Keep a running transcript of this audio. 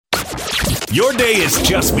Your day has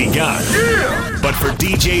just begun. Yeah! But for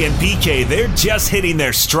DJ and PK, they're just hitting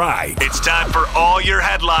their stride. It's time for all your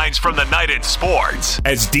headlines from the night in sports.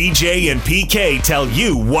 As DJ and PK tell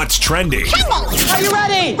you what's trending. Are you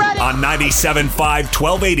ready? On 97.5,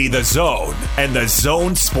 1280 The Zone and The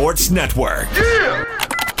Zone Sports Network. Yeah!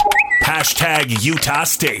 Hashtag Utah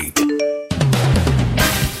State.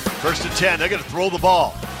 First and 10, they're going to throw the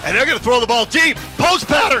ball. And they're going to throw the ball deep. Post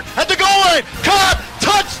pattern at the goal line. Caught.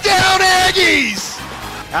 Touchdown, Aggies!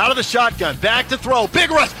 Out of the shotgun. Back to throw. Big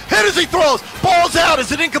rush. Hit as he throws. Ball's out.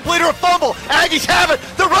 Is it incomplete or a fumble? Aggies have it.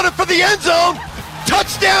 They're running for the end zone.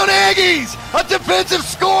 Touchdown, Aggies! A defensive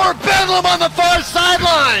score. Bedlam on the far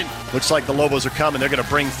sideline. Looks like the Lobos are coming. They're going to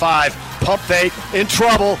bring 5. Pump fake. In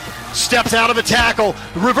trouble. Steps out of a tackle,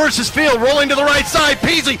 reverses field, rolling to the right side.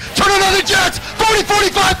 Peasley, turn it on the Jets.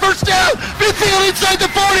 40-45, first down. Midfield inside the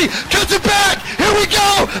 40, cuts it back. Here we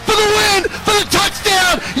go for the win, for the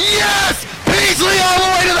touchdown. Yes, Peasley all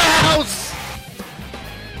the way to the house.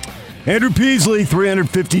 Andrew Peasley,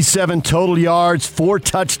 357 total yards, 4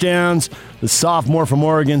 touchdowns. The sophomore from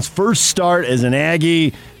Oregon's first start as an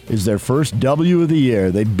Aggie is their first W of the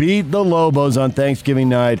year. They beat the Lobos on Thanksgiving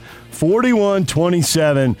night,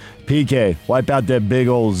 41-27. PK, wipe out that big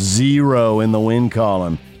old 0 in the win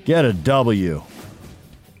column. Get a W.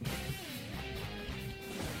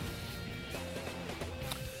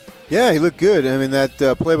 Yeah, he looked good. I mean, that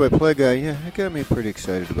play-by-play guy, that got me pretty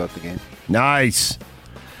excited about the game. Nice.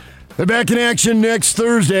 They're back in action next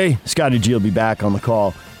Thursday. Scotty G will be back on the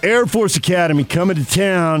call. Air Force Academy coming to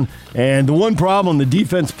town, and the one problem, the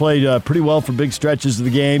defense played pretty well for big stretches of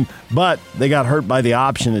the game, but they got hurt by the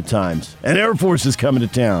option at times. And Air Force is coming to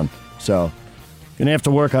town, so going to have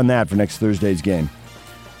to work on that for next Thursday's game.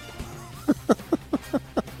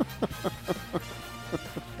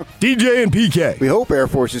 DJ and PK. We hope Air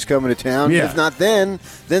Force is coming to town. Yeah. If not then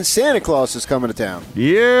Santa Claus is coming to town.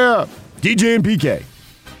 Yeah. DJ and PK.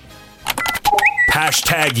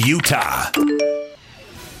 Hashtag Utah.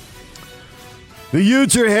 The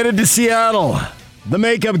Utes are headed to Seattle. The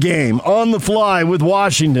makeup game on the fly with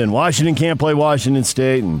Washington. Washington can't play Washington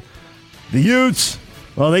State. And the Utes,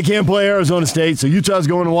 well, they can't play Arizona State, so Utah's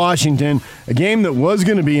going to Washington. A game that was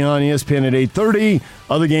going to be on ESPN at 8:30.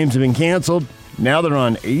 Other games have been canceled. Now they're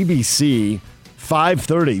on ABC,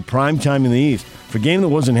 5:30, primetime in the East. For a game that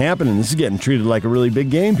wasn't happening, this is getting treated like a really big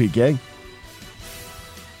game, PK.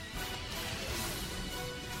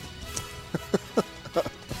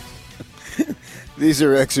 These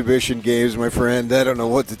are exhibition games, my friend. I don't know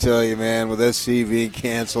what to tell you, man. With SC being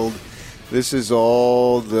canceled, this is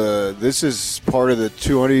part of the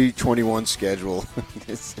 2021 schedule.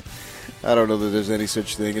 I don't know that there's any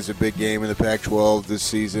such thing as a big game in the Pac-12 this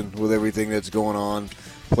season with everything that's going on.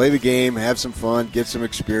 Play the game, have some fun, get some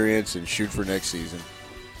experience, and shoot for next season.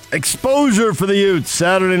 Exposure for the Utes,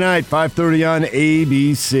 Saturday night, 5:30 on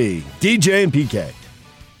ABC. DJ and PK.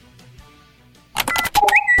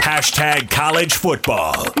 Hashtag college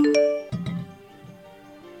football.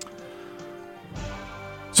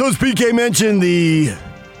 So as PK mentioned, the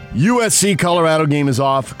USC-Colorado game is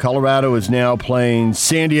off. Colorado is now playing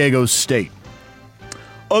San Diego State.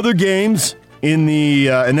 Other games in the,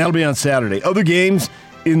 and that'll be on Saturday. Other games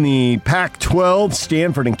in the Pac-12,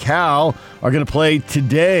 Stanford and Cal are going to play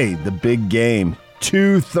today, the big game,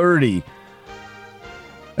 2:30.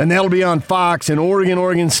 And that'll be on Fox. And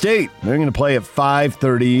Oregon State, they're going to play at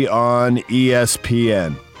 5:30 on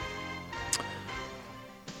ESPN.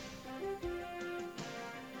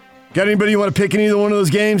 Got anybody you want to pick in either one of those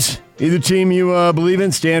games? Either team you believe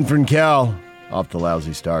in? Stanford and Cal. Off the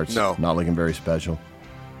lousy starts. No. Not looking very special.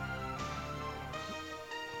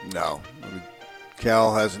 No.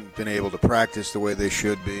 Cal hasn't been able to practice the way they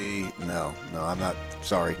should be. No, I'm not.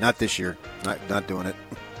 Sorry. Not this year. Not doing it.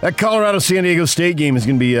 That Colorado-San Diego State game is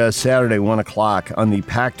going to be Saturday, 1 o'clock on the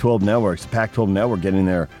Pac-12 networks. The Pac-12 network getting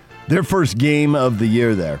their first game of the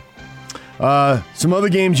year there. Some other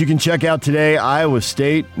games you can check out today. Iowa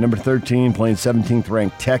State, number 13, playing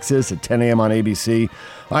 17th-ranked Texas at 10 a.m. on ABC.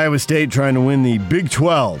 Iowa State trying to win the Big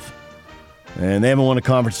 12. And they haven't won a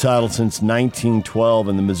conference title since 1912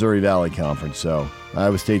 in the Missouri Valley Conference. So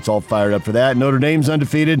Iowa State's all fired up for that. Notre Dame's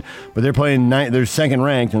undefeated, but they're playing they're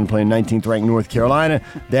second-ranked and playing 19th-ranked North Carolina.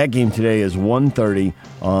 That game today is 1:30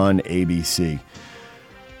 on ABC.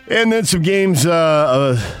 And then some games,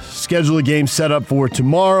 schedule a game set up for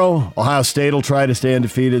tomorrow. Ohio State will try to stay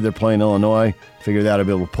undefeated. They're playing Illinois. Figure that I'll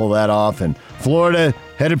be able to pull that off. And Florida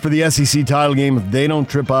headed for the SEC title game. If they don't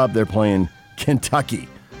trip up, they're playing Kentucky.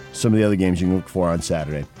 Some of the other games you can look for on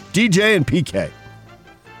Saturday. DJ and PK.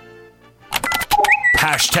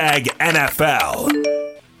 Hashtag NFL.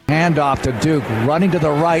 Handoff to Duke, running to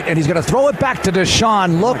the right, and he's going to throw it back to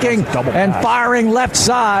Deshaun, looking and firing left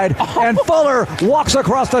side, and Fuller walks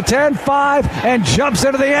across the 10-5 and jumps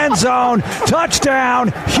into the end zone.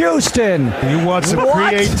 Touchdown, Houston. You want some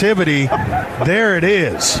creativity? There it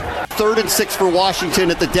is. 3rd and 6 for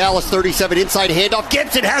Washington at the Dallas 37. Inside handoff.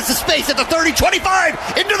 Gibson has the space at the 30,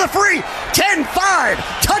 25, into the free. 10-5.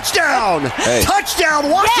 Touchdown. Hey. Touchdown,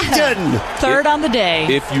 Washington. Yeah. 3rd on the day.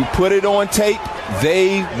 If you put it on tape,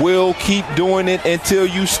 they will keep doing it until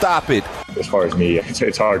you stop it. As far as me,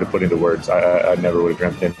 it's hard to put into words. I never would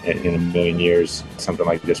have dreamt in a million years something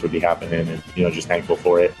like this would be happening, and just thankful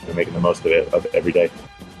for it and making the most of it every day.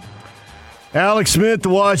 Alex Smith, the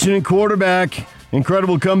Washington quarterback,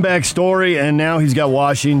 incredible comeback story, and now he's got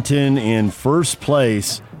Washington in first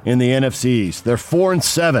place in the NFC East. They're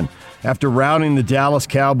 4-7 after routing the Dallas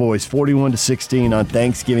Cowboys 41-16 on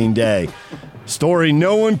Thanksgiving Day. Story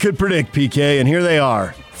no one could predict, PK, and here they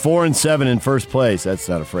are, 4-7 in first place. That's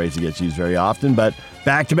not a phrase that gets used very often, but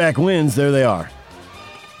back-to-back wins, there they are.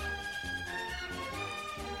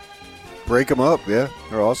 Break them up, yeah.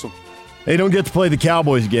 They're awesome. They don't get to play the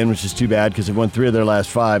Cowboys again, which is too bad because they've won 3 of their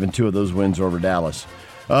last 5, and 2 of those wins are over Dallas.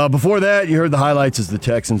 Before that, you heard the highlights as the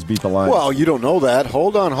Texans beat the Lions. Well, you don't know that.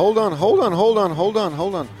 Hold on.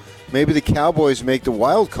 Maybe the Cowboys make the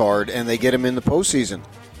wild card and they get them in the postseason.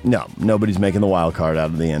 No, nobody's making the wild card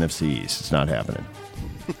out of the NFC East. It's not happening.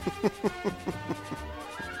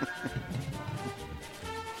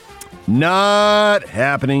 Not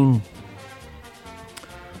happening.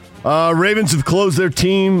 Ravens have closed their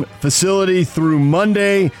team facility through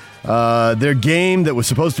Monday. Their game that was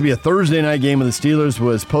supposed to be a Thursday night game with the Steelers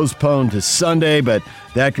was postponed to Sunday, but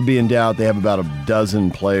that could be in doubt. They have about a dozen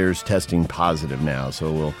players testing positive now,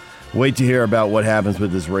 so we'll wait to hear about what happens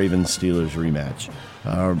with this Ravens-Steelers rematch.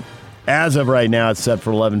 As of right now, it's set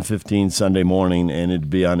for 11:15 Sunday morning, and it'd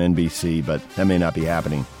be on NBC, but that may not be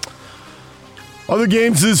happening. Other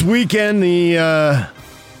games this weekend, the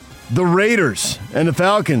Raiders and the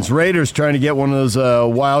Falcons. Raiders trying to get one of those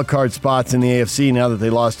wild card spots in the AFC now that they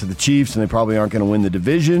lost to the Chiefs, and they probably aren't going to win the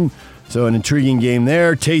division. So an intriguing game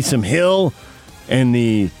there. Taysom Hill and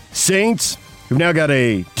the Saints have now got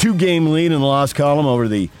a 2-game lead in the loss column over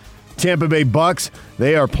the Tampa Bay Bucks.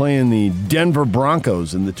 They are playing the Denver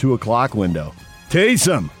Broncos in the 2 o'clock window.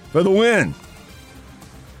 Taysom for the win.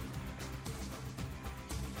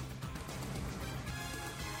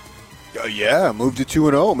 Yeah, moved to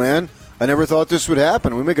 2-0, man. I never thought this would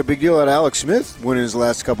happen. We make a big deal out of Alex Smith winning his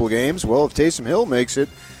last couple of games. Well, if Taysom Hill makes it,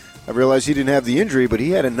 I realize he didn't have the injury, but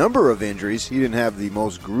he had a number of injuries. He didn't have the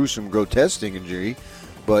most gruesome, grotesque injury,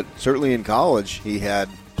 but certainly in college he had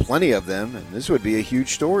plenty of them, and this would be a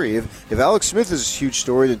huge story. If Alex Smith is a huge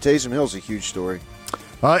story, then Taysom Hill's a huge story.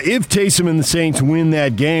 If Taysom and the Saints win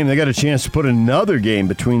that game, they got a chance to put another game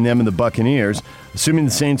between them and the Buccaneers. Assuming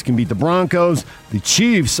the Saints can beat the Broncos, the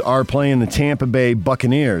Chiefs are playing the Tampa Bay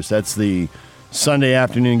Buccaneers. That's the Sunday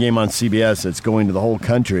afternoon game on CBS that's going to the whole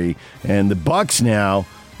country. And the Bucs now,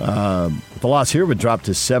 with the loss here, would drop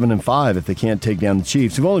to 7-5 if they can't take down the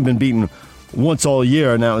Chiefs. They've only been beaten once all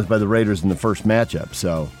year, and that was by the Raiders in the first matchup.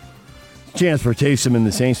 So, chance for Taysom and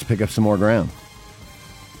the Saints to pick up some more ground.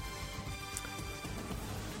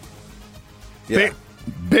 Yeah.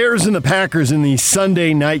 Bears and the Packers in the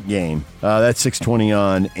Sunday night game. That's 6:20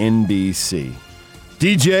 on NBC.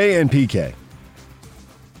 DJ and PK.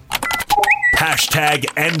 Hashtag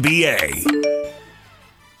NBA.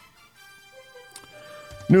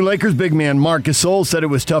 New Lakers big man Marc Gasol said it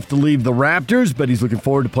was tough to leave the Raptors, but he's looking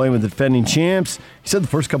forward to playing with the defending champs. He said the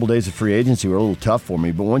first couple days of free agency were a little tough for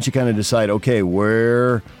me, but once you kind of decide, okay, what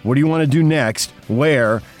do you want to do next?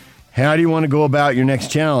 How do you want to go about your next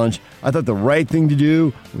challenge? I thought the right thing to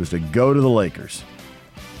do was to go to the Lakers.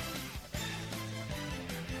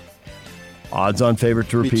 Odds-on favorite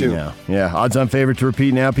to repeat now. Yeah, odds-on favorite to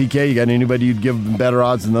repeat now, PK. You got anybody you'd give them better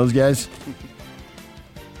odds than those guys?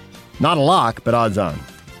 Not a lock, but odds-on.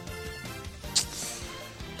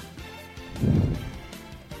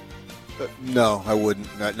 No, I wouldn't.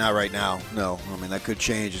 Not right now. No. I mean, that could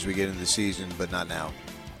change as we get into the season, but not now.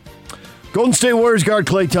 Golden State Warriors guard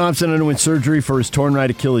Klay Thompson underwent surgery for his torn right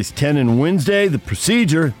Achilles tendon Wednesday. The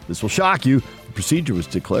procedure, this will shock you, the procedure was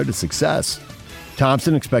declared a success.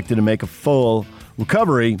 Thompson expected to make a full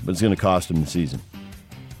recovery, but it's going to cost him the season.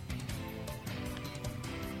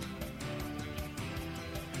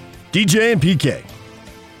 DJ and PK.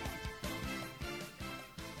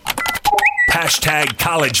 Hashtag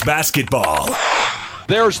college basketball.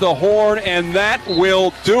 There's the horn, and that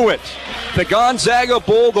will do it. The Gonzaga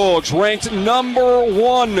Bulldogs ranked number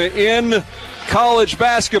 1 in college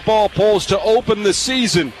basketball polls to open the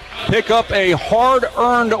season pick up a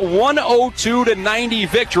hard-earned 102-90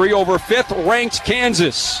 victory over 5th-ranked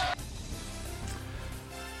Kansas.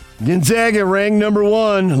 Gonzaga ranked number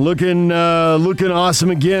 1, looking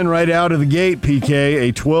awesome again right out of the gate, PK.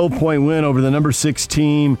 A 12-point win over the number 6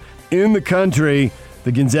 team in the country.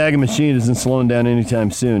 The Gonzaga machine isn't slowing down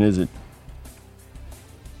anytime soon, is it?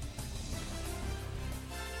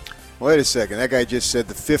 Wait a second. That guy just said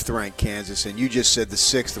the 5th-ranked Kansas, and you just said the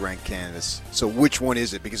 6th-ranked Kansas. So which one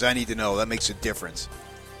is it? Because I need to know. That makes a difference.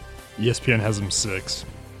 ESPN has them 6.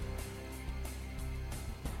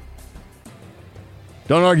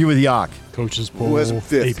 Don't argue with Yak. Coaches poll. Who has them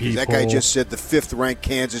 5th? AP That poll. guy just said the 5th-ranked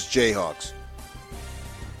Kansas Jayhawks.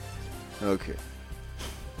 Okay.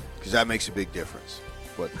 Because that makes a big difference.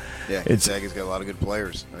 But, yeah, Gonzaga's got a lot of good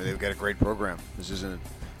players. I mean, they've got a great program. This isn't the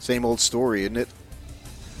same old story, isn't it?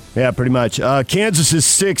 Yeah, pretty much. Kansas is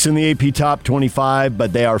 6 in the AP Top 25,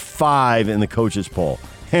 but they are 5 in the coaches poll.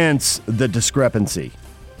 Hence the discrepancy.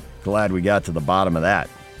 Glad we got to the bottom of that.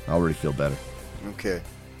 I already feel better. Okay.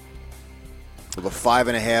 For the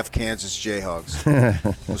 5.5 Kansas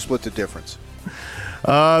Jayhawks. We'll split the difference.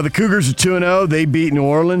 The Cougars are 2-0. They beat New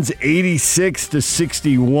Orleans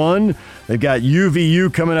 86-61. They've got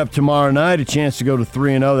UVU coming up tomorrow night. A chance to go to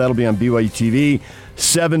 3-0. That'll be on BYU TV,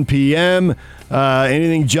 7 p.m.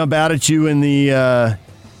 Anything jump out at you in the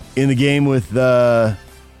game with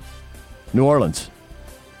New Orleans?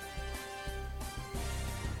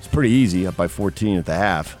 It's pretty easy, up by 14 at the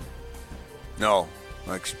half. No.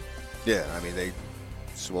 Yeah, I mean, they're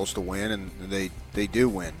supposed to win, and they do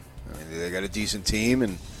win. I mean, they got a decent team,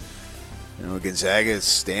 and Gonzaga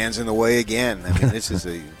stands in the way again. I mean, this is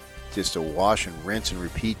just a wash and rinse and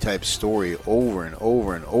repeat type story over and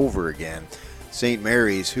over and over again. St.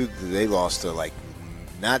 Mary's, who they lost to,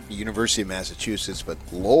 not University of Massachusetts, but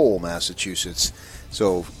Lowell, Massachusetts.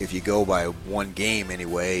 So if you go by one game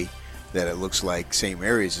anyway, that it looks like St.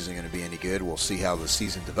 Mary's isn't going to be any good. We'll see how the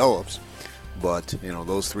season develops. But,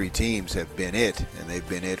 those 3 teams have been it, and they've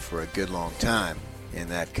been it for a good long time in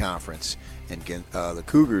that conference. And the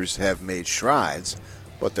Cougars have made strides,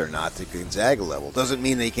 but they're not the Gonzaga level. Doesn't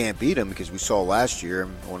mean they can't beat them, because we saw last year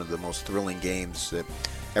one of the most thrilling games that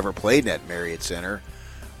ever played at Marriott Center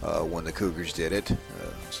when the Cougars did it.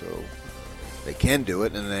 So they can do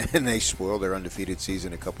it, and they spoiled their undefeated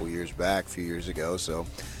season a few years ago.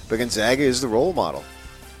 But Gonzaga is the role model.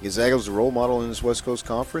 Gonzaga is the role model in this West Coast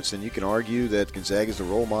Conference, and you can argue that Gonzaga is the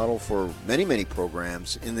role model for many, many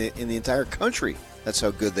programs in the entire country. That's how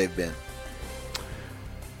good they've been.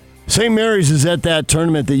 St. Mary's is at that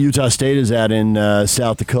tournament that Utah State is at in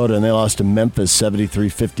South Dakota, and they lost to Memphis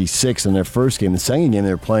 73-56 in their first game. The second game, they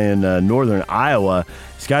were playing Northern Iowa.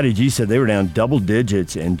 Scotty G said they were down double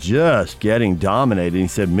digits and just getting dominated. He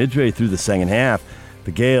said midway through the second half,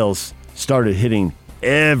 the Gales started hitting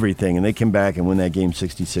everything, and they came back and win that game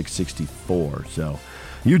 66-64. So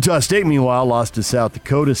Utah State, meanwhile, lost to South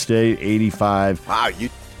Dakota State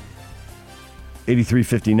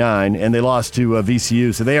 83-59, and they lost to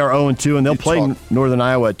VCU. So they are 0-2, and they'll play Northern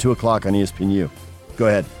Iowa at 2 o'clock on ESPNU. Go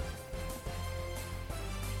ahead.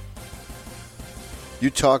 You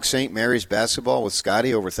talk St. Mary's basketball with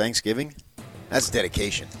Scotty over Thanksgiving? That's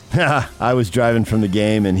dedication. I was driving from the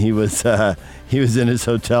game, and he was in his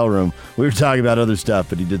hotel room. We were talking about other stuff,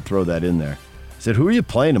 but he did throw that in there. I said, who are you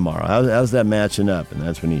playing tomorrow? How's that matching up? And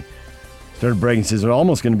that's when he started breaking. He says, they're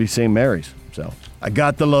almost going to be St. Mary's. So I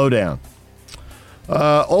got the lowdown.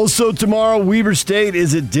 Also tomorrow, Weber State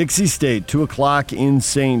is at Dixie State, 2 o'clock in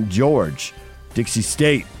St. George. Dixie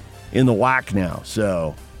State in the WAC now,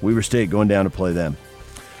 so Weber State going down to play them.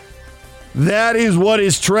 That is what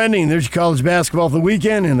is trending. There's your college basketball for the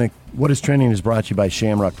weekend, and what is trending is brought to you by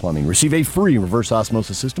Shamrock Plumbing. Receive a free reverse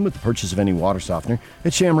osmosis system with the purchase of any water softener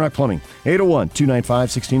at Shamrock Plumbing.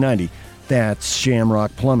 801-295-1690. That's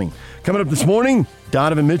Shamrock Plumbing. Coming up this morning,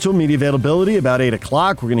 Donovan Mitchell, media availability about 8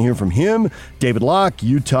 o'clock. We're going to hear from him. David Locke,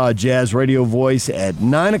 Utah Jazz radio voice at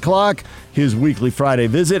 9 o'clock, his weekly Friday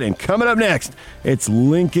visit. And coming up next, it's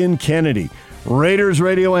Lincoln Kennedy, Raiders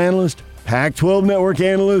radio analyst, Pac-12 network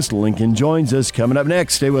analyst. Lincoln joins us coming up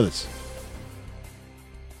next. Stay with us.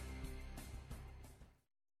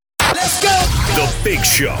 Let's go! The Big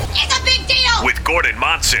Show. It's a big deal! With Gordon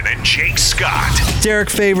Monson and Jake Scott.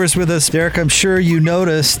 Derek Favors with us. Derek, I'm sure you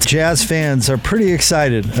noticed Jazz fans are pretty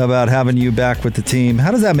excited about having you back with the team.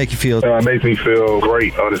 How does that make you feel? It makes me feel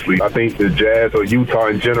great, honestly. I think the Jazz, or Utah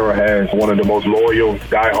in general, has one of the most loyal,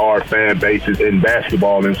 diehard fan bases in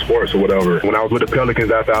basketball and sports or whatever. When I was with the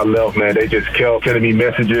Pelicans after I left, man, they just kept sending me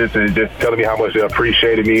messages and just telling me how much they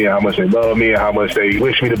appreciated me and how much they loved me and how much they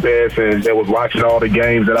wished me the best. And they was watching all the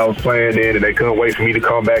games that I was playing in, and they couldn't wait for me to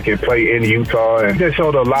come back and play in Utah. and just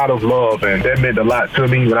showed a lot of love, and that meant a lot to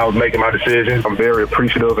me when I was making my decision. I'm very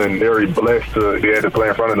appreciative and very blessed to be able to play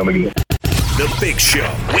in front of them again. The Big Show,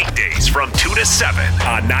 weekdays from 2 to 7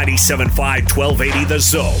 on 97.5 1280 The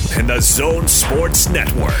Zone and The Zone Sports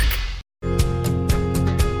Network.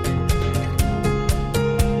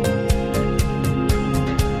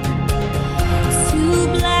 Two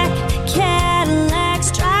black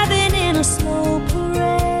Cadillacs driving in a slow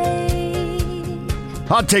parade.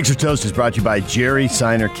 Hot Takes or Toast is brought to you by Jerry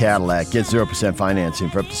Seiner Cadillac. Get 0% financing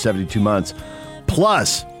for up to 72 months,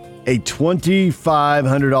 plus a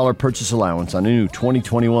 $2,500 purchase allowance on a new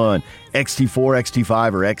 2021 XT4,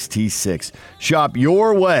 XT5, or XT6. Shop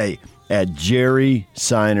your way at Jerry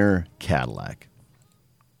Seiner Cadillac.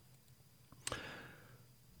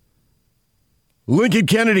 Lincoln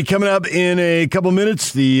Kennedy coming up in a couple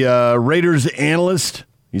minutes, the Raiders analyst.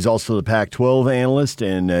 He's also the Pac-12 analyst,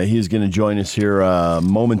 and he's going to join us here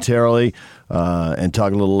momentarily and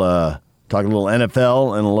talk a little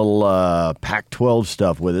NFL and a little Pac-12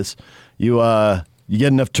 stuff with us. You get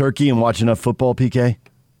enough turkey and watch enough football, PK?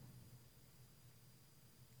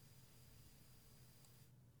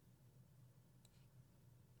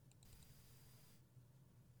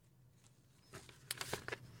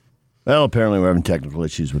 Well, apparently we're having technical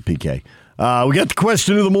issues with PK. We got the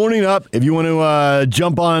question of the morning up. If you want to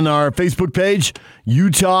jump on our Facebook page,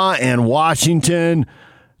 Utah and Washington.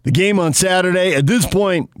 The game on Saturday. At this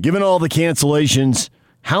point, given all the cancellations,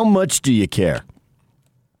 how much do you care?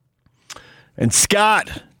 And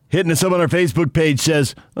Scott, hitting us up on our Facebook page,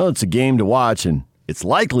 says, oh, it's a game to watch, and it's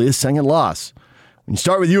likely a second loss. When you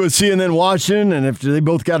start with USC and then Washington, and if they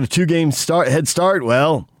both got a 2-game head start,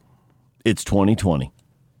 well, it's 2020.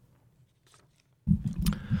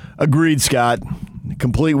 Agreed, Scott.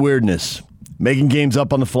 Complete weirdness. Making games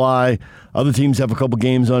up on the fly. Other teams have a couple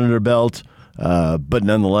games under their belt. But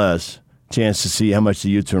nonetheless, chance to see how much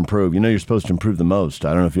the Utes are improved. You know you're supposed to improve the most.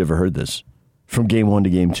 I don't know if you ever heard this. From game 1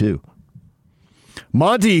 to game 2.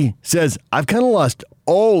 Monty says, I've kind of lost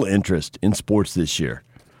all interest in sports this year.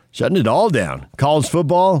 Shutting it all down. College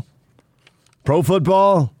football, pro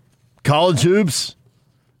football, college hoops,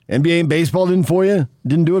 NBA and baseball didn't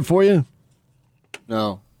do it for you?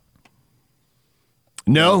 No.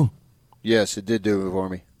 No? Yes, it did do it for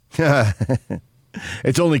me.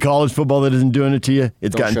 It's only college football that isn't doing it to you?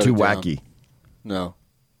 It's gotten too wacky. No.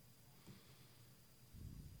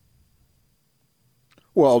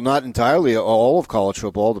 Well, not entirely all of college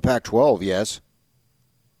football. The Pac-12, yes.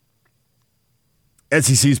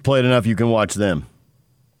 SEC's played enough, you can watch them.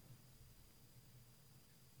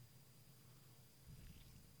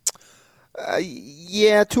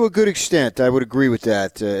 Yeah, to a good extent. I would agree with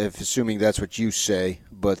that, if assuming that's what you say.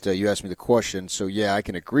 But you asked me the question, so yeah, I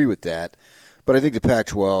can agree with that. But I think the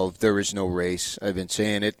Pac-12, there is no race. I've been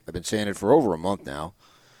saying it. I've been saying it for over a month now,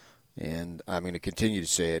 and I'm going to continue to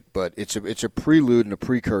say it. But it's a prelude and a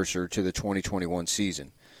precursor to the 2021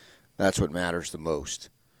 season. That's what matters the most.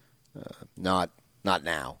 Not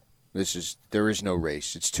now. There is no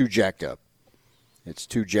race. It's too jacked up. It's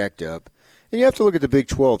too jacked up. And you have to look at the Big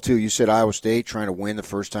 12, too. You said Iowa State trying to win the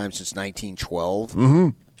first time since 1912. Mm-hmm.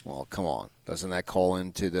 Well, come on. Doesn't that call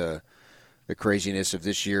into the craziness of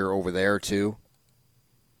this year over there, too?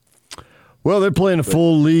 Well, they're playing a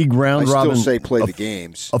full league round robin. I still say play the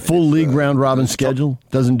games. A full league round robin schedule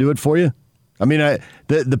doesn't do it for you? I mean,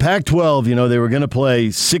 the Pac-12, they were going to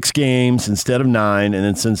play 6 games instead of 9 and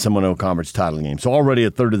then send someone to a conference title game. So already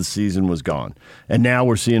a third of the season was gone. And now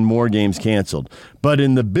we're seeing more games canceled. But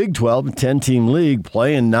in the Big 12, a 10-team league,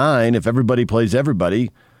 playing 9, if everybody plays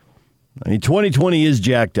everybody, I mean, 2020 is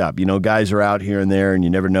jacked up. Guys are out here and there, and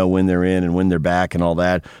you never know when they're in and when they're back and all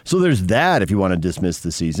that. So there's that if you want to dismiss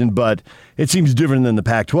the season. But it seems different than the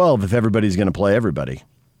Pac-12 if everybody's going to play everybody.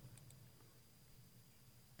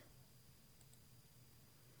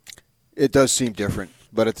 It does seem different,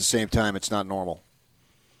 but at the same time, it's not normal.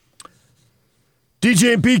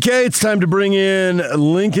 DJ and PK, it's time to bring in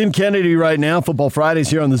Lincoln Kennedy right now. Football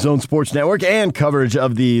Fridays here on the Zone Sports Network, and coverage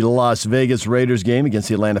of the Las Vegas Raiders game against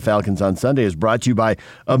the Atlanta Falcons on Sunday is brought to you by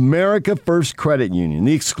America First Credit Union,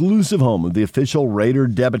 the exclusive home of the official Raider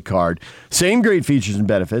debit card. Same great features and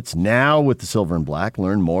benefits, now with the silver and black.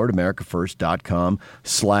 Learn more at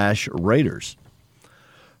americafirst.com/Raiders.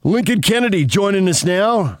 Lincoln Kennedy joining us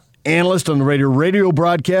now. Analyst on the Raider radio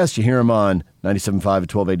broadcast. You hear him on 97.5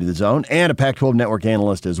 at 1280 The Zone, and a Pac-12 network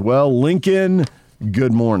analyst as well. Lincoln,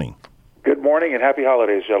 good morning. Good morning and happy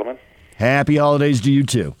holidays, gentlemen. Happy holidays to you,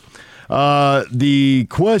 too. The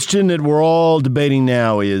question that we're all debating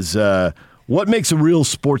now is what makes a real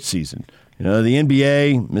sports season? The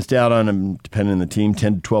NBA missed out on, depending on the team,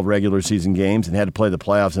 10 to 12 regular season games and had to play the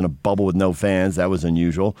playoffs in a bubble with no fans. That was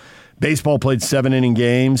unusual. Baseball played 7-inning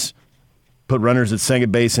games, put runners at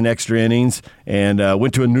second base in extra innings, and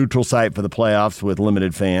went to a neutral site for the playoffs with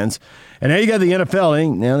limited fans. And now you got the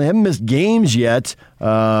NFL. Now, they haven't missed games yet,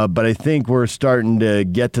 but I think we're starting to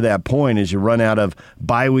get to that point as you run out of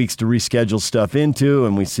bye weeks to reschedule stuff into,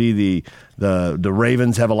 and we see the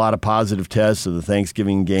Ravens have a lot of positive tests, so the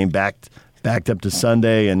Thanksgiving game backed up to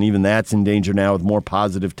Sunday, and even that's in danger now with more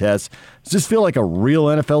positive tests. Does this feel like a real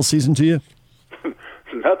NFL season to you?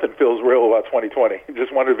 Nothing feels real about 2020.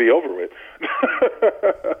 Just wanted to be over with.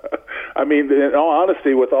 I mean, in all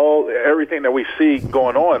honesty, with everything that we see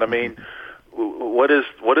going on, I mean, what is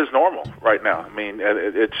normal right now? I mean,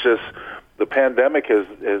 it's just the pandemic has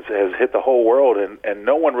hit the whole world, and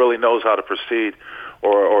no one really knows how to proceed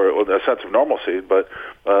or a sense of normalcy. But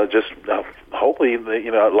just hopefully,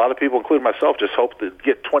 a lot of people, including myself, just hope to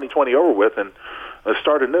get 2020 over with and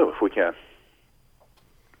start anew if we can.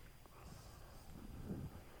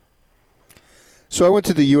 So I went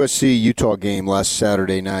to the USC-Utah game last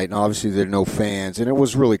Saturday night, and obviously there are no fans, and it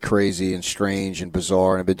was really crazy and strange and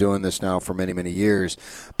bizarre, and I've been doing this now for many, many years.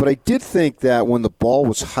 But I did think that when the ball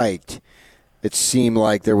was hiked, it seemed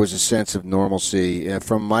like there was a sense of normalcy. And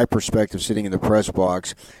from my perspective, sitting in the press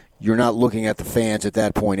box, you're not looking at the fans at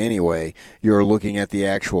that point anyway. You're looking at the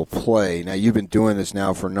actual play. Now, you've been doing this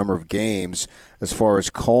now for a number of games as far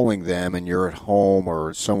as calling them, and you're at home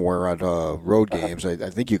or somewhere on road games.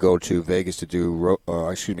 I think you go to Vegas to do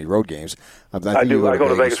road games. I do. I go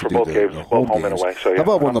to Vegas for both games, both home and away. So, yeah. How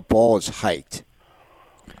about when the ball is hiked?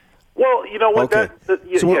 Well, you know what? Okay.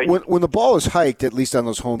 When the ball is hiked, at least on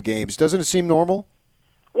those home games, doesn't it seem normal?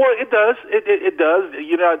 Well, it does. It does.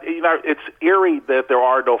 You know, it's eerie that there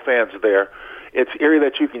are no fans there. It's eerie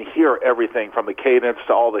that you can hear everything from the cadence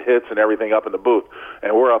to all the hits and everything up in the booth.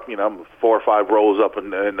 And we're up, 4 or 5 rows up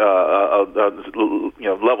and levels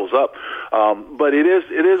up. But it is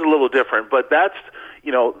a little different. But that's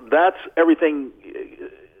everything.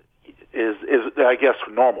 Is I guess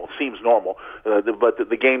normal, seems normal, but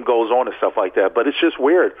the game goes on and stuff like that. But it's just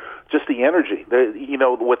weird, just the energy.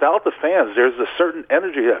 Without the fans, there's a certain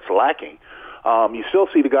energy that's lacking. You still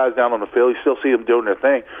see the guys down on the field, you still see them doing their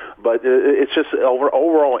thing, but it's just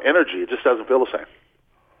overall energy. It just doesn't feel the same.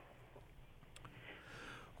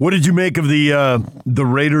 What did you make of the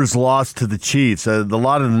Raiders' loss to the Chiefs? A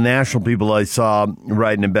lot of the national people I saw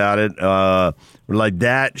writing about it were like,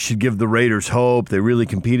 that should give the Raiders hope. They really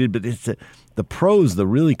competed, but it's the pros, the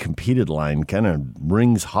really competed line kind of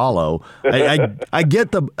rings hollow. I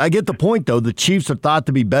get the point, though. The Chiefs are thought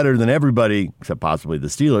to be better than everybody, except possibly the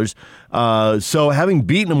Steelers. So having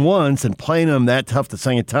beaten them once and playing them that tough the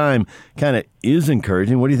second time kind of is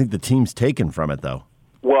encouraging. What do you think the team's taken from it, though?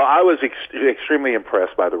 Well, I was extremely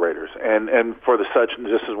impressed by the Raiders, and for just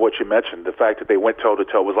as what you mentioned, the fact that they went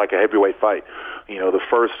toe-to-toe was like a heavyweight fight. The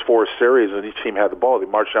first 4 series, and each team had the ball. They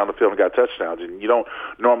marched down the field and got touchdowns, and you don't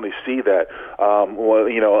normally see that,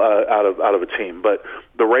 out of a team. But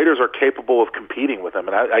the Raiders are capable of competing with them,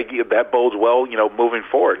 and I that bodes well, moving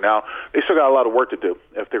forward. Now, they still got a lot of work to do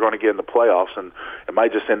if they're going to get in the playoffs, and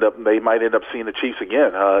they might end up seeing the Chiefs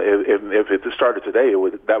again. If it started today,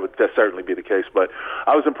 that would certainly be the case. But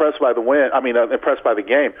I was impressed by the win. Impressed by the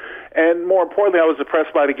game, and more importantly, I was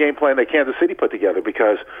impressed by the game plan that Kansas City put together,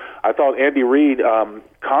 because I thought Andy Reid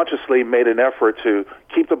consciously made an effort to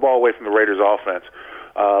keep the ball away from the Raiders' offense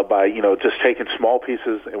by just taking small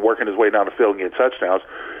pieces and working his way down the field and getting touchdowns,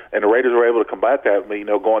 and the Raiders were able to combat that,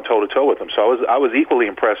 going toe to toe with them. So I was equally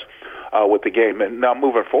impressed with the game. And now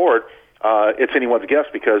moving forward, it's anyone's guess,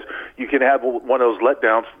 because you can have one of those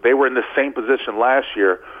letdowns. They were in the same position last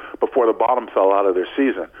year before the bottom fell out of their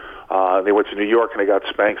season. They went to New York and they got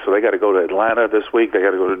spanked, so they got to go to Atlanta this week. They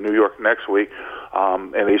got to go to New York next week,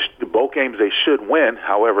 and both games they should win.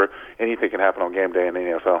 However, anything can happen on game day in the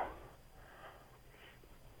NFL.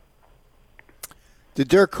 Did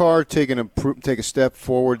Derek Carr take a step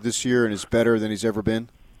forward this year and is better than he's ever been?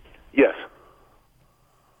 Yes.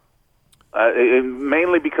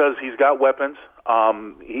 Mainly because he's got weapons.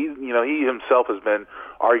 He himself has been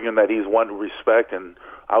arguing that he's won respect, and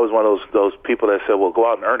I was one of those people that said, "Well, go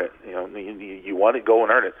out and earn it. You want it, go and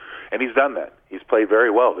earn it." And he's done that. He's played very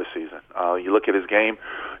well this season. You look at his game,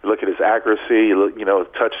 you look at his accuracy,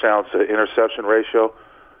 touchdowns to interception ratio.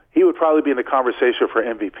 He would probably be in the conversation for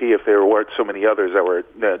MVP if there weren't so many others that were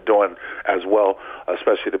doing as well,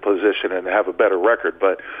 especially the position, and have a better record.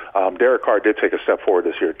 But Derek Carr did take a step forward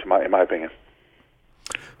this year, in my opinion.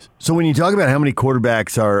 So when you talk about how many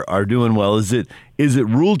quarterbacks are doing well, is it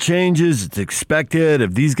rule changes? It's expected?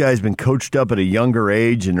 Have these guys been coached up at a younger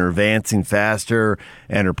age and are advancing faster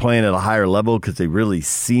and are playing at a higher level because they've really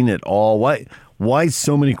seen it all? Why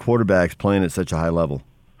so many quarterbacks playing at such a high level?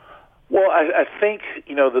 Well, I think,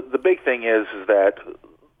 the big thing is that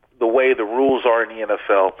the way the rules are in the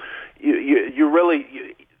NFL, you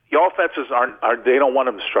really the offenses aren't they don't want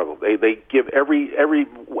them to struggle. They give every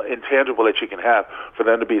intangible that you can have for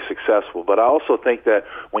them to be successful. But I also think that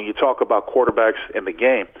when you talk about quarterbacks in the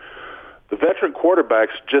game, the veteran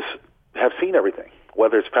quarterbacks just have seen everything.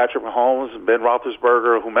 Whether it's Patrick Mahomes, Ben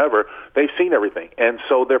Roethlisberger, or whomever, they've seen everything, and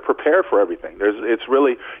so they're prepared for everything.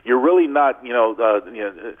 You're really not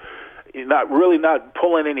not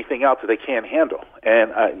pulling anything out that they can't handle,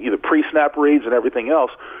 and either pre-snap reads and everything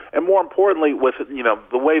else. And more importantly, with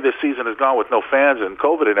the way this season has gone with no fans and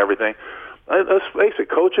COVID and everything, let's face it,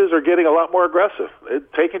 coaches are getting a lot more aggressive. They're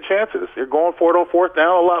taking chances. They're going for it on fourth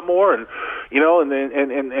down a lot more, and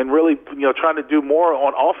really trying to do more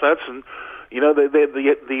on offense. And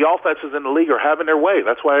the offenses in the league are having their way.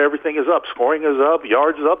 That's why everything is up. Scoring is up,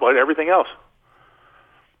 yards is up, like everything else.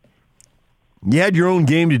 You had your own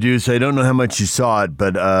game to do, so I don't know how much you saw it,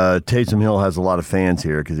 but Taysom Hill has a lot of fans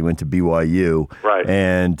here because he went to BYU. Right.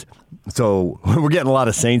 And so we're getting a lot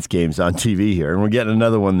of Saints games on TV here, and we're getting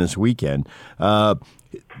another one this weekend.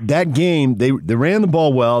 That game, they ran the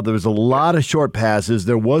ball well. There was a lot of short passes.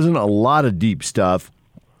 There wasn't a lot of deep stuff.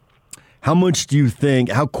 How much do you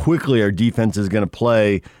think, how quickly our defense is going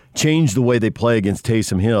to change the way they play against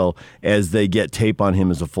Taysom Hill as they get tape on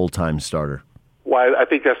him as a full-time starter? Well, I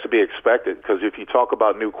think that's to be expected because if you talk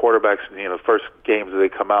about new quarterbacks, first games that they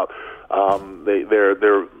come out,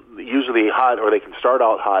 they're usually hot, or they can start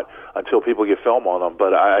out hot until people get film on them.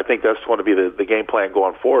 But I think that's going to be the game plan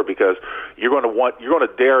going forward because you're going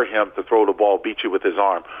to dare him to throw the ball, beat you with his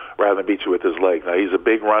arm rather than beat you with his leg. Now he's a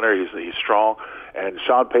big runner, he's strong, and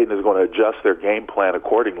Sean Payton is going to adjust their game plan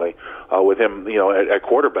accordingly with him, at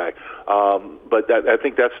quarterback. But I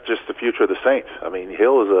think that's just the future of the Saints. I mean,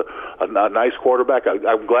 Hill is a nice quarterback.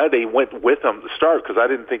 I'm glad they went with him to start because I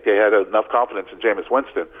didn't think they had enough confidence in Jameis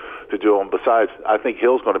Winston to do him. Besides, I think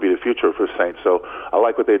Hill's going to be the future for the Saints. So I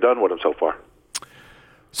like what they've done with him so far.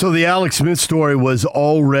 So the Alex Smith story was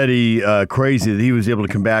already crazy that he was able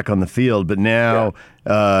to come back on the field, but now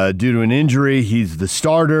due to an injury, he's the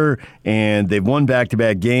starter, and they've won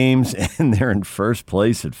back-to-back games, and they're in first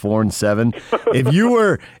place at 4-7. If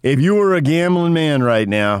you were a gambling man right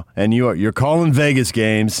now, and you're calling Vegas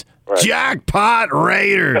games, right. Jackpot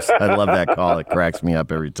Raiders! I love that call; it cracks me up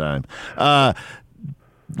every time.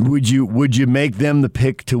 Would you make them the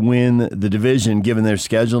pick to win the division, given their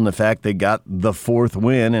schedule and the fact they got the fourth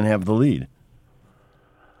win and have the lead?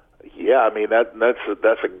 Yeah, I mean that's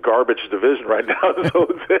a garbage division right now, so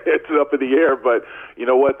it's up in the air. But you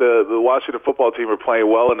know what? The Washington football team are playing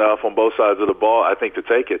well enough on both sides of the ball, I think, to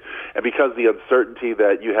take it. And because the uncertainty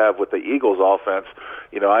that you have with the Eagles' offense,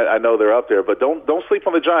 I know they're up there. But don't sleep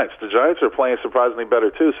on the Giants. The Giants are playing surprisingly better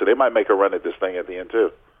too, so they might make a run at this thing at the end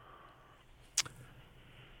too.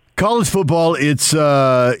 College football, it's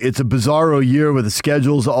a bizarro year with the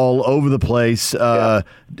schedules all over the place.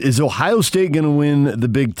 Is Ohio State going to win the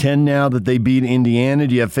Big Ten now that they beat Indiana?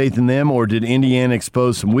 Do you have faith in them, or did Indiana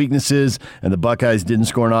expose some weaknesses and the Buckeyes didn't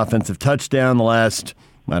score an offensive touchdown the last,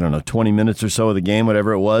 20 minutes or so of the game,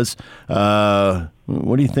 whatever it was?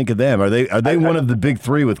 What do you think of them? Are they one of the big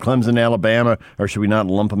three with Clemson, Alabama, or should we not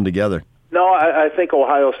lump them together? No, I think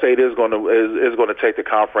Ohio State is going to take the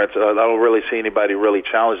conference. I don't really see anybody really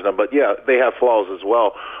challenging them, but yeah, they have flaws as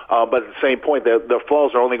well. But at the same point, their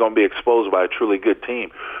flaws are only going to be exposed by a truly good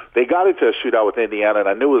team. They got into a shootout with Indiana, and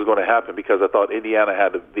I knew it was going to happen because I thought Indiana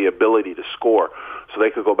had the ability to score, so they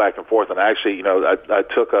could go back and forth. And actually, I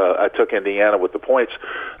took Indiana with the points,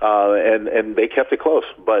 and they kept it close.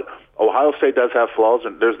 But Ohio State does have flaws,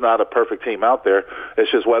 and there's not a perfect team out there.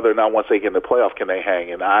 It's just whether or not once they get in the playoff can they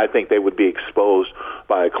hang. And I think they would be exposed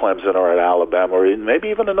by a Clemson or an Alabama or maybe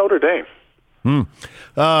even a Notre Dame.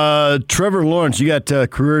 Trevor Lawrence, you got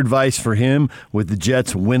career advice for him with the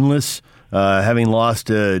Jets winless, having lost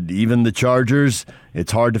even the Chargers.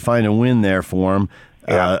 It's hard to find a win there for him.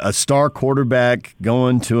 A star quarterback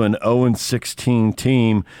going to an 0-16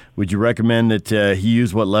 team. Would you recommend that he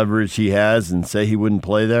use what leverage he has and say he wouldn't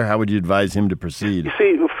play there? How would you advise him to proceed? You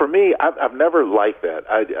see, for me, I've never liked that.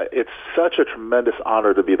 It's such a tremendous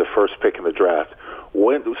honor to be the first pick in the draft.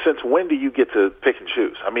 Since when do you get to pick and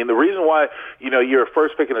choose? I mean, the reason why you're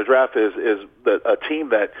first pick in the draft is that a team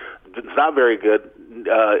that is not very good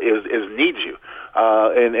needs you,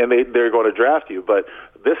 and they're going to draft you. But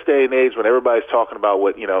this day and age when everybody's talking about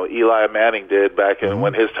what, Eli Manning did back in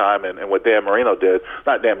when his time and what Dan Marino did,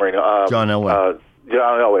 not Dan Marino, John Elway.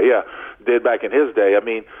 John Elway, yeah, did back in his day. I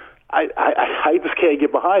mean, I just can't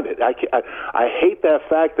get behind it. I hate that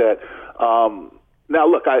fact that, now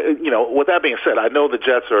look, with that being said, I know the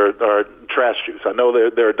Jets are trash juice. I know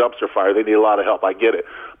they're a dumpster fire. They need a lot of help. I get it.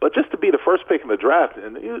 But just to be the first pick in the draft,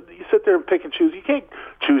 and you sit there and pick and choose, you can't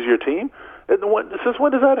choose your team. Since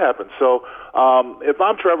when does that happen? So if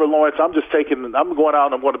I'm Trevor Lawrence, I'm going out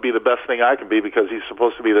and I'm going to be the best thing I can be because he's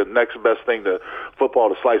supposed to be the next best thing to football,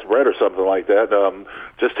 to sliced bread or something like that.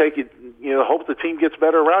 Just take it, hope the team gets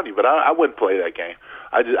better around you. But I wouldn't play that game.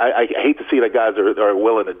 I hate to see that guys are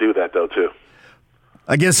willing to do that, though, too.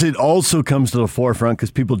 I guess it also comes to the forefront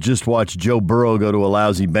because people just watched Joe Burrow go to a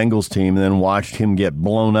lousy Bengals team and then watched him get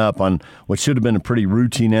blown up on what should have been a pretty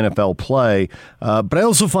routine NFL play. But I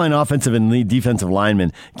also find offensive and defensive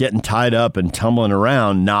linemen getting tied up and tumbling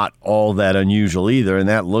around not all that unusual either, and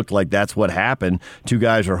that looked like that's what happened. Two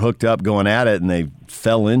guys were hooked up going at it, and they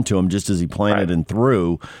fell into him just as he planted and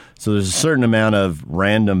threw. So there's a certain amount of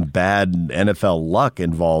random bad NFL luck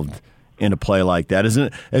involved in a play like that. As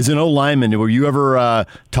an O-lineman, were you ever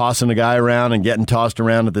tossing a guy around and getting tossed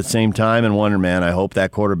around at the same time and wondering, man, I hope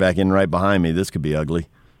that quarterback in right behind me, this could be ugly?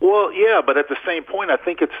 Well, yeah, but at the same point, I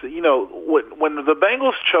think it's, when the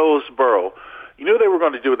Bengals chose Burrow, you knew they were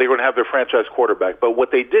going to do it. They were going to have their franchise quarterback. But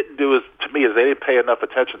what they didn't do is, to me, is they didn't pay enough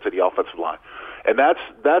attention to the offensive line. And that's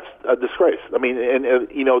a disgrace. I mean, and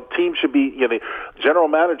teams should be, general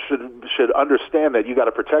manager should understand that you got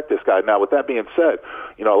to protect this guy. Now, with that being said,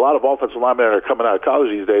 a lot of offensive linemen that are coming out of college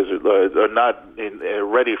these days are not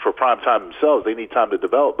ready for prime time themselves. They need time to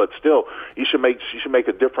develop, but still, you should make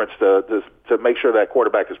a difference to make sure that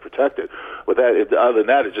quarterback is protected. With that, other than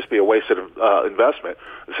that, it'd just be a wasted investment.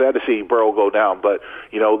 It's sad to see Burrow go down, but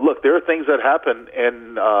look, there are things that happen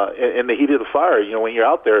in the heat of the fire. When you're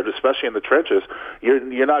out there, especially in the trenches.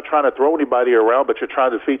 You're not trying to throw anybody around, but you're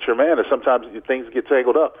trying to defeat your man, and sometimes things get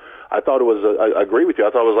tangled up. I thought it was, I agree with you, I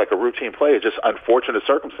thought it was like a routine play. It's just unfortunate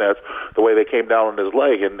circumstance, the way they came down on his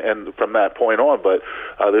leg, and from that point on, but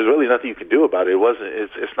there's really nothing you can do about it.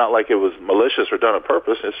 It's not like it was malicious or done on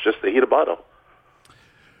purpose. It's just the heat of battle.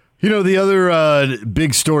 The other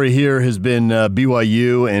big story here has been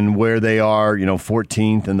BYU and where they are,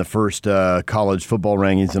 14th in the first college football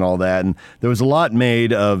rankings and all that. And there was a lot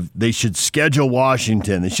made of they should schedule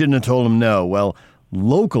Washington. They shouldn't have told them no. Well,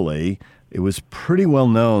 locally, it was pretty well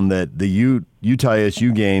known that the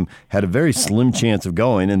Utah-SU game had a very slim chance of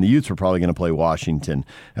going, and the Utes were probably going to play Washington.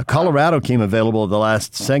 Now, Colorado came available at the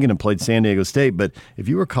last second and played San Diego State, but if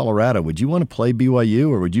you were Colorado, would you want to play BYU,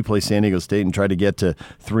 or would you play San Diego State and try to get to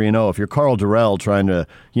 3-0 if you're Carl Durrell trying to,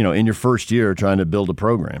 in your first year, trying to build a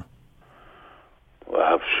program?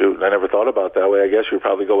 Well, shoot, I never thought about it that way. I guess you'd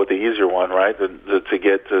probably go with the easier one, right, to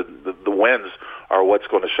get to the wins are what's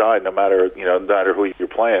going to shine, no matter who you're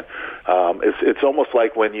playing. It's almost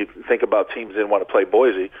like when you think about teams didn't want to play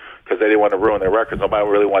Boise because they didn't want to ruin their records. Nobody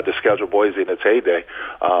really wanted to schedule Boise in its heyday.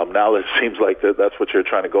 Now it seems like that's what you're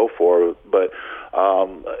trying to go for. But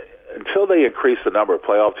until they increase the number of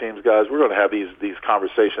playoff teams, guys, we're going to have these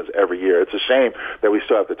conversations every year. It's a shame that we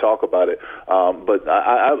still have to talk about it. But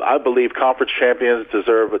I believe conference champions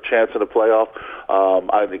deserve a chance in the playoff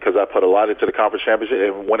because I put a lot into the conference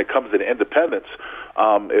championship. And when it comes to the independents,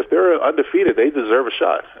 if they're undefeated, they deserve a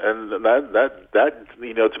shot. And that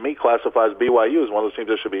to me classifies BYU as one of those teams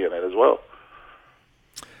that should be in it as well.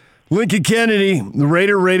 Lincoln Kennedy, the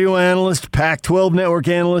Raider radio analyst, Pac-12 network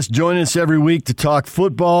analyst, join us every week to talk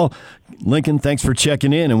football. Lincoln, thanks for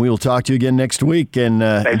checking in, and we will talk to you again next week. And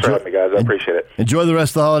thanks for having me, guys. I appreciate it. Enjoy the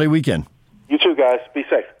rest of the holiday weekend. You too, guys. Be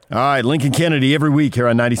safe. All right, Lincoln Kennedy every week here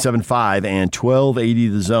on 97.5 and 1280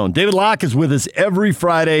 The Zone. David Locke is with us every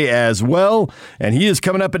Friday as well, and he is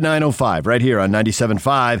coming up at 9:05 right here on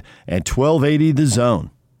 97.5 and 1280 The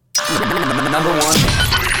Zone. Number one.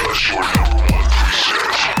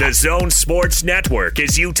 The Zone Sports Network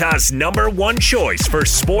is Utah's #1 choice for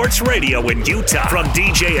sports radio in Utah. From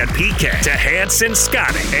DJ and PK to Hans and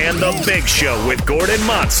Scotty and The Big Show with Gordon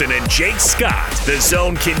Monson and Jake Scott. The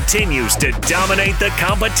Zone continues to dominate the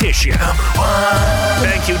competition.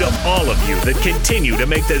 Thank you to all of you that continue to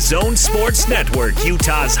make the Zone Sports Network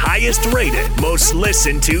Utah's highest rated, most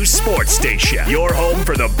listened to sports station. Your home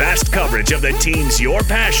for the best coverage of the teams you're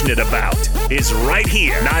passionate about is right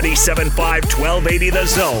here. 97.5 1280 The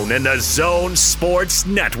Zone. And the Zone Sports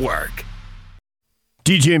Network.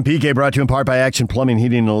 DJ and PK brought to you in part by Action Plumbing,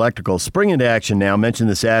 Heating, and Electrical. Spring into action now. Mention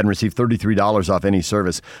this ad and receive $33 off any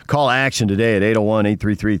service. Call Action today at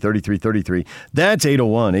 801-833-3333. That's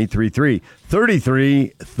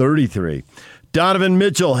 801-833-3333. Donovan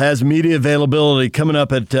Mitchell has media availability coming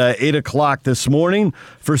up at 8 o'clock this morning.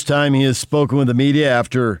 First time he has spoken with the media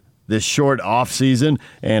after this short offseason.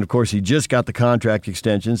 And, of course, he just got the contract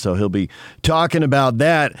extension, so he'll be talking about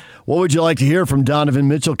that. What would you like to hear from Donovan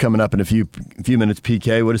Mitchell coming up in a few minutes,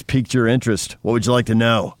 PK? What has piqued your interest? What would you like to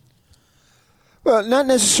know? Well, not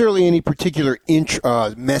necessarily any particular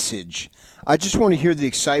message. I just want to hear the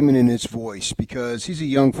excitement in his voice because he's a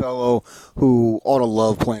young fellow who ought to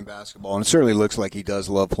love playing basketball, and it certainly looks like he does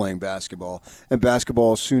love playing basketball. And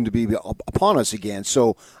basketball is soon to be upon us again,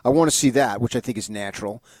 so I want to see that, which I think is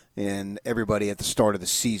natural. And everybody at the start of the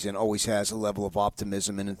season always has a level of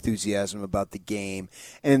optimism and enthusiasm about the game.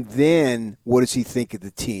 And then what does he think of the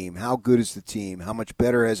team? How good is the team? How much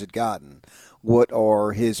better has it gotten? What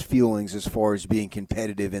are his feelings as far as being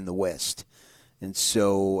competitive in the West? And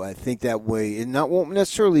so I think that way it won't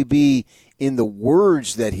necessarily be in the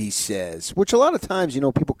words that he says, which a lot of times,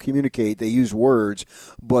 people communicate, they use words,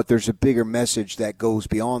 but there's a bigger message that goes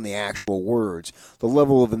beyond the actual words. The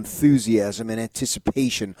level of enthusiasm and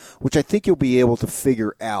anticipation, which I think you'll be able to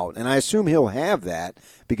figure out. And I assume he'll have that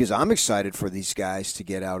because I'm excited for these guys to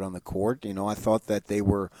get out on the court. I thought that they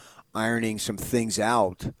were ironing some things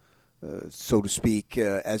out, so to speak,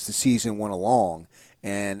 as the season went along.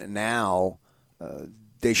 And now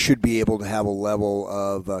they should be able to have a level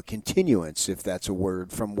of continuance, if that's a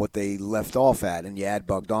word, from what they left off at. And you add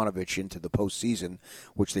Bogdanovich into the postseason,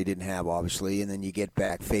 which they didn't have, obviously. And then you get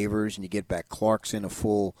back Favors and you get back Clarkson, a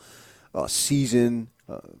full season.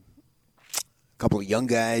 A couple of young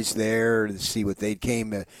guys there to see what they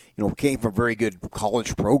came from very good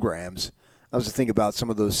college programs. I was thinking about some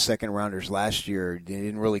of those second-rounders last year. They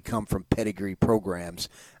didn't really come from pedigree programs.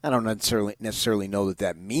 I don't necessarily know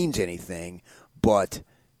that means anything, but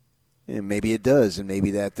maybe it does, and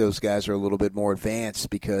maybe that those guys are a little bit more advanced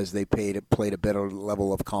because they played a better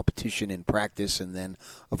level of competition in practice, and then,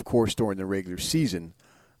 of course, during the regular season.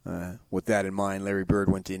 With that in mind, Larry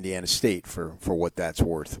Bird went to Indiana State for what that's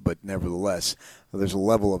worth. But nevertheless, there's a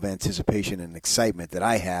level of anticipation and excitement that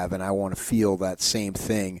I have, and I want to feel that same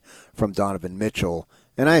thing from Donovan Mitchell.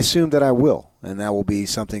 And I assume that I will, and that will be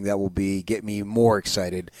something that will get me more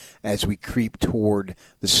excited as we creep toward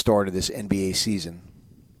the start of this NBA season.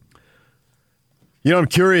 I'm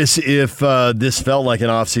curious if this felt like an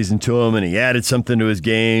offseason to him and he added something to his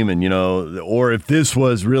game, and or if this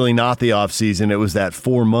was really not the offseason. It was that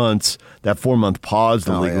 4 month pause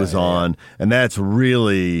the league was on, and that's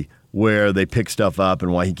really where they pick stuff up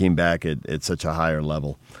and why he came back at such a higher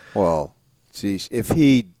level. Well, geez, if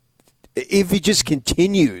he just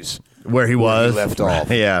continues where he left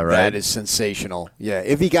off, yeah, right, that is sensational. Yeah,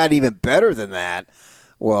 if he got even better than that.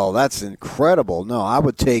 Well, that's incredible. No, I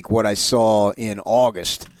would take what I saw in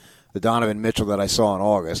August, the Donovan Mitchell that I saw in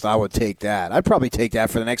August. I would take that. I'd probably take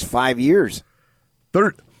that for the next 5 years.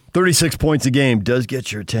 36 points a game does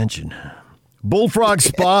get your attention. Bullfrog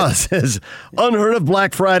Spa says unheard of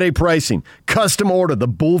Black Friday pricing. Custom order the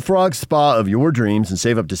Bullfrog Spa of your dreams and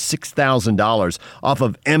save up to $6,000 off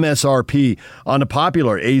of MSRP on the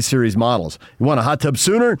popular A-Series models. You want a hot tub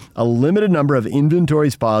sooner? A limited number of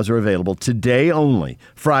inventory spas are available today only.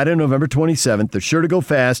 Friday, November 27th. They're sure to go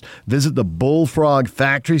fast. Visit the Bullfrog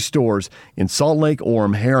factory stores in Salt Lake,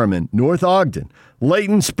 Orem, Harriman, North Ogden,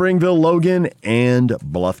 Layton, Springville, Logan, and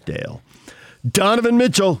Bluffdale. Donovan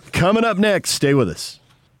Mitchell coming up next. Stay with us.